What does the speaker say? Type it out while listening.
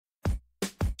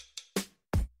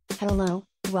Hello,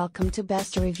 welcome to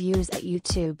Best Reviews at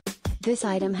YouTube. This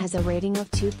item has a rating of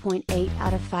 2.8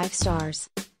 out of 5 stars.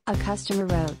 A customer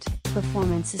wrote,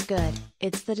 "Performance is good,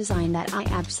 it's the design that I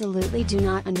absolutely do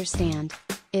not understand.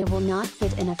 It will not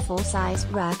fit in a full-size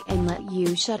rack and let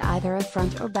you shut either a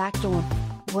front or back door.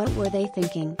 What were they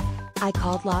thinking?" I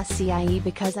called LaCie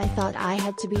because I thought I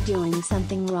had to be doing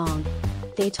something wrong.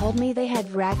 They told me they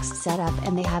had racks set up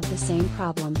and they have the same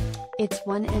problem. It's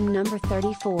one in number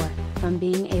 34, from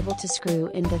being able to screw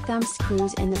in the thumb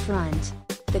screws in the front.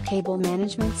 The cable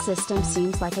management system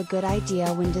seems like a good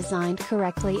idea when designed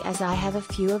correctly, as I have a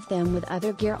few of them with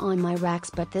other gear on my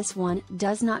racks, but this one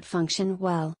does not function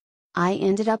well. I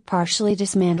ended up partially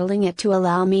dismantling it to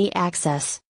allow me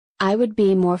access. I would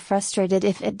be more frustrated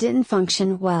if it didn't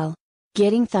function well.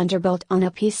 Getting Thunderbolt on a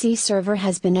PC server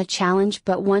has been a challenge,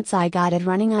 but once I got it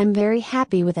running I'm very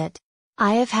happy with it.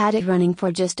 I have had it running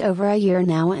for just over a year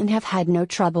now and have had no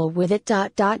trouble with it.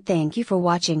 Thank you for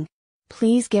watching.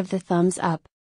 Please give the thumbs up.